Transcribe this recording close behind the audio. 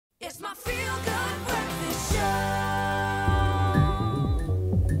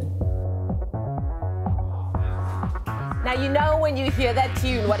Now, you know when you hear that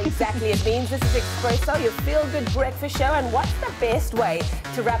tune, what exactly it means. This is Expresso, your feel-good breakfast show. And what's the best way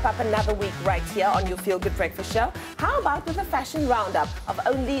to wrap up another week right here on your feel-good breakfast show? How about with a fashion roundup of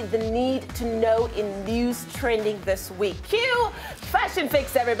only the need to know in news trending this week? Cue Fashion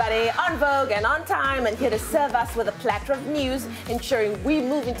Fix, everybody, on Vogue and on time, and here to serve us with a platter of news, ensuring we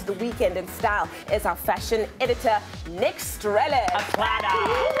move into the weekend in style, is our fashion editor, Nick Strellis. A platter!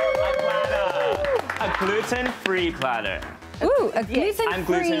 A platter! A gluten-free platter. Ooh, a gluten-free. I'm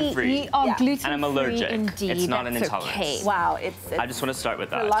gluten-free. You are gluten-free. And I'm allergic. Indeed. It's not an That's intolerance. okay. Wow, it's I just want to start with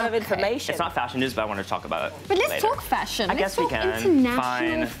that. a lot of information. It's not fashion news, but I want to talk about it But let's later. talk fashion. I guess let's we talk can. International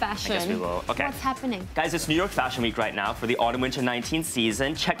Fine. fashion. I guess we will. Okay. What's happening? Guys, it's New York Fashion Week right now for the Autumn-Winter 19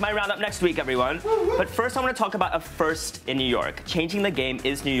 season. Check my roundup next week, everyone. But first, I want to talk about a first in New York. Changing the game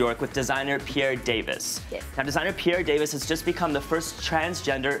is New York with designer Pierre Davis. Yes. Now, designer Pierre Davis has just become the first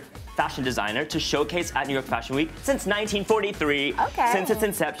transgender fashion designer to showcase at New York Fashion Week since 1943. Okay. Since its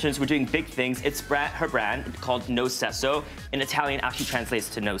inception, we're doing big things. It's her brand called No Sesso. In Italian, actually translates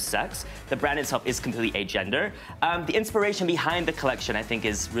to no sex. The brand itself is completely agender. The inspiration behind the collection, I think,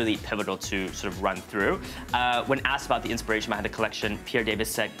 is really pivotal to sort of run through. When asked about the inspiration behind the collection, Pierre Davis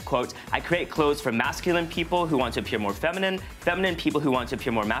said, quote, "I create clothes for masculine people who want to appear more feminine, feminine people who want to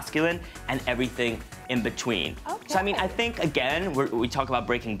appear more masculine, and everything in between." Okay. So, I mean, I think, again, we talk about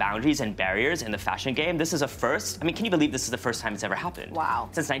breaking boundaries and barriers in the fashion game. This is a first. I mean, can you believe this is the first time it's ever happened? Wow.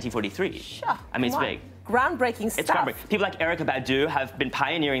 Since 1943. Sure. I mean, it's Come on. big. Groundbreaking stuff. It's groundbreaking. People like Erykah Badu have been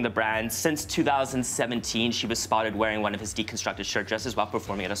pioneering the brand since 2017. She was spotted wearing one of his deconstructed shirt dresses while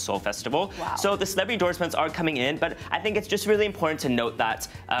performing at a soul festival. Wow. So the celebrity endorsements are coming in, but I think it's just really important to note that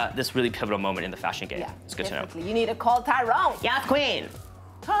this really pivotal moment in the fashion game. Yeah, It's good definitely. You need to call Tyrone. to know. Yeah, Queen.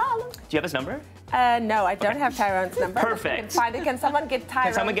 Call him. Do you have his number? No, I don't have Tyrone's number. Perfect. Can find it. Can someone get Tyrone's number?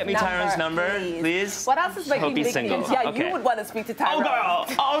 Can someone get me Tyrone's number, please? What else is making Hope he's big single. news? Yeah, Okay. you would want to speak to Tyrone. Oh,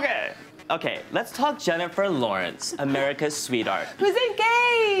 girl. Okay. Okay, let's talk Jennifer Lawrence, America's sweetheart. Who's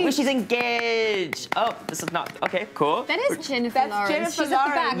engaged? Well, she's engaged. Oh, this is not, okay, cool. That is Jennifer That's Lawrence. Jennifer She's at the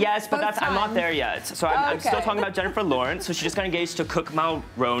Lawrence. back. Yes, but both I'm not times. there yet. So I'm still Okay. talking about Jennifer Lawrence. So she just got engaged to Cook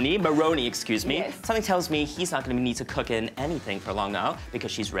Maroney, excuse me. Yes. Something tells me he's not going to need to cook in anything for long now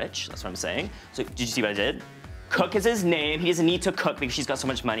because she's rich. That's what I'm saying. So did you see what I did? Cook is his name. He doesn't need to cook because she's got so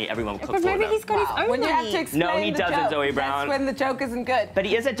much money. Everyone will cook But for maybe him. he's got his own When you have money. to explain No, he the doesn't, joke, Zoe Brown. That's when the joke isn't good. But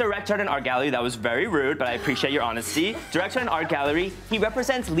he is a director at an art gallery. That was very rude, but I appreciate your honesty. Director at an art gallery. He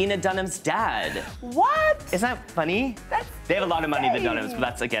represents Lena Dunham's dad. What? Isn't that funny? They have a lot of money, the Dunhams, but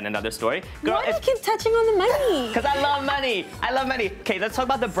that's, again, another story. Girl, Why do you keep touching on the money? because I love money. I love money. Okay, let's talk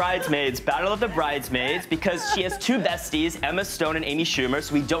about the bridesmaids. Battle of the bridesmaids, because she has two besties, Emma Stone and Amy Schumer.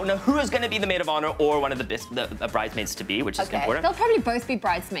 So we don't know who is going to be the maid of honor or one of the bridesmaids to be, which is Okay. important. They'll probably both be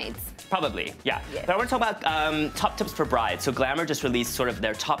bridesmaids. Probably, yeah. Yes. But I want to talk about top tips for brides. So Glamour just released sort of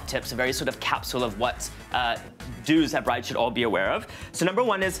their top tips, a very sort of capsule of what do's that brides should all be aware of. So number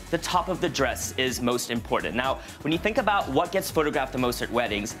one is the top of the dress is most important. Now, when you think about what gets photographed the most at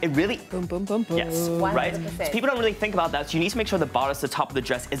weddings, it really... Boom, boom, boom, boom. Yes, right? 100%. So people don't really think about that. So you need to make sure the bodice, the top of the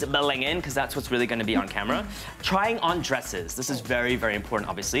dress is belling in because that's what's really going to be on camera. Trying on dresses. This is very, very important,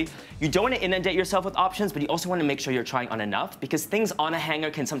 obviously. You don't want to inundate yourself with options, but you also want to make sure you're trying on enough because things on a hanger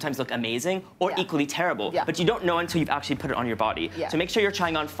can sometimes look amazing or equally terrible, Yeah. but you don't know until you've actually put it on your body. Yeah. So make sure you're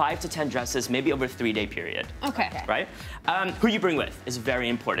trying on 5 to 10 dresses, maybe over a 3-day period. Okay. Right? Who you bring with is very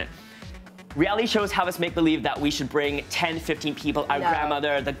important. Reality shows have us make believe that we should bring 10, 15 people, our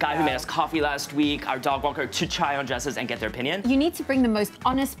grandmother, the guy who made us coffee last week, our dog walker, to try on dresses and get their opinion. You need to bring the most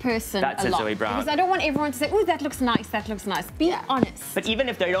honest person That's it, along. Zoe Brown. Because I don't want everyone to say, oh, that looks nice, that looks nice. Be honest. But even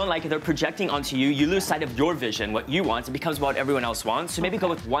if they don't like it, they're projecting onto you, you lose sight of your vision, what you want. It becomes what everyone else wants. So maybe go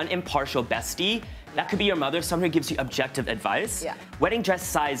with one impartial bestie. That could be your mother, someone who gives you objective advice. Yeah. Wedding dress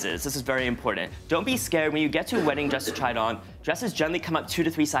sizes, this is very important. Don't be scared when you get to a wedding dress to try it on. Dresses generally come up 2 to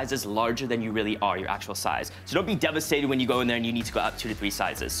 3 sizes larger than you really are, your actual size. So don't be devastated when you go in there and you need to go up 2 to 3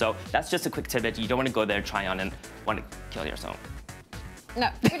 sizes. So that's just a quick tidbit. You don't want to go there, try on, and want to kill yourself. No,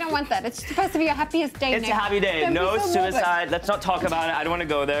 we don't want that. It's supposed to be your happiest day. It's Nick. a happy day. Don't No be so morbid. suicide. Let's not talk about it. I don't want to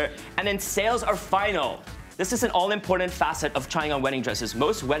go there. And then sales are final. This is an all-important facet of trying on wedding dresses.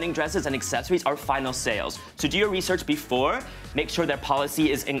 Most wedding dresses and accessories are final sales. So do your research before. Make sure their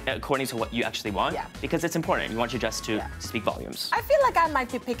policy is according to what you actually want. Yeah. Because it's important. You want your dress to speak volumes. I feel like I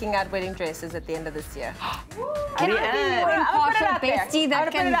might be picking out wedding dresses at the end of this year. Can I be your impartial bestie that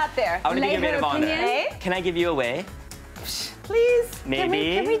I'm gonna put it out there. I want to be lay your maid her of honor. opinion? Hey? Can I give you away? Please.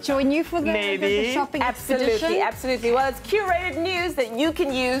 Maybe. Can we join you for the Maybe. shopping Absolutely, expedition? absolutely. Well, it's curated news that you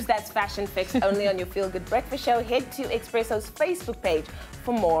can use. That's Fashion Fix only on your Feel Good Breakfast Show. Head to Expresso's Facebook page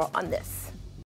for more on this.